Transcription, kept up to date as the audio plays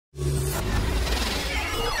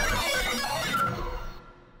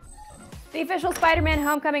The official Spider-Man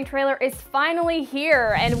Homecoming trailer is finally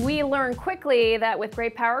here, and we learn quickly that with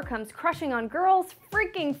great power comes crushing on girls,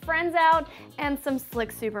 freaking friends out, and some slick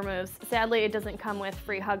super moves. Sadly, it doesn't come with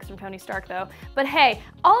free hugs from Tony Stark though. But hey,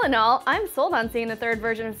 all in all, I'm sold on seeing the third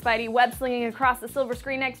version of Spidey web-slinging across the silver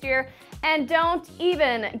screen next year. And don't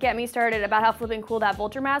even get me started about how flipping cool that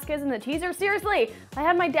Vulture mask is in the teaser. Seriously, I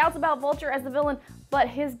had my doubts about Vulture as the villain, but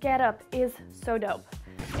his getup is so dope.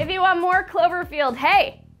 If you want more Cloverfield,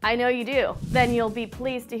 hey, I know you do. Then you'll be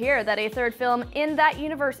pleased to hear that a third film in that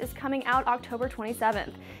universe is coming out October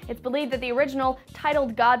 27th. It's believed that the original,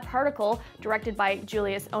 titled God Particle, directed by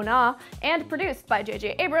Julius Onah and produced by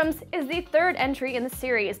J.J. Abrams, is the third entry in the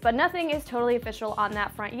series, but nothing is totally official on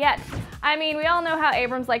that front yet. I mean, we all know how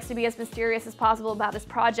Abrams likes to be as mysterious as possible about his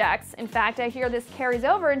projects. In fact, I hear this carries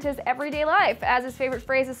over into his everyday life, as his favorite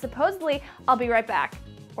phrase is supposedly, "I'll be right back."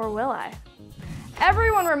 Or will I?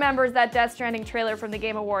 Everyone remembers that Death Stranding trailer from the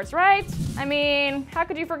Game Awards, right? I mean, how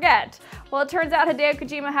could you forget? Well, it turns out Hideo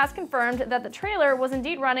Kojima has confirmed that the trailer was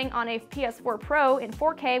indeed running on a PS4 Pro in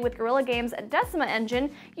 4K with Guerrilla Games' Decima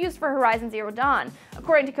engine used for Horizon Zero Dawn.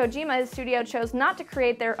 According to Kojima, his studio chose not to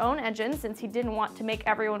create their own engine since he didn't want to make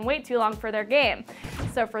everyone wait too long for their game.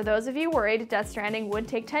 So for those of you worried Death Stranding would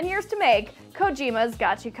take 10 years to make, Kojima's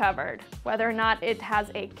got you covered. Whether or not it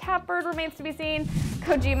has a catbird remains to be seen.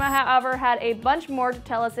 Kojima, however, had a bunch more to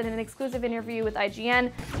tell us in an exclusive interview with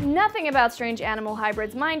IGN. Nothing about strange animal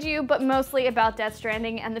hybrids, mind you, but mostly about Death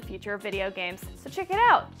Stranding and the future of video games. So check it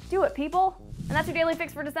out. Do it, people. And that's your Daily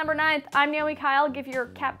Fix for December 9th. I'm Naomi Kyle. Give your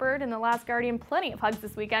catbird and the Last Guardian plenty of hugs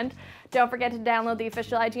this weekend. Don't forget to download the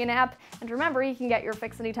official IGN app. And remember, you can get your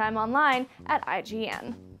fix anytime online at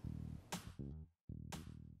IGN.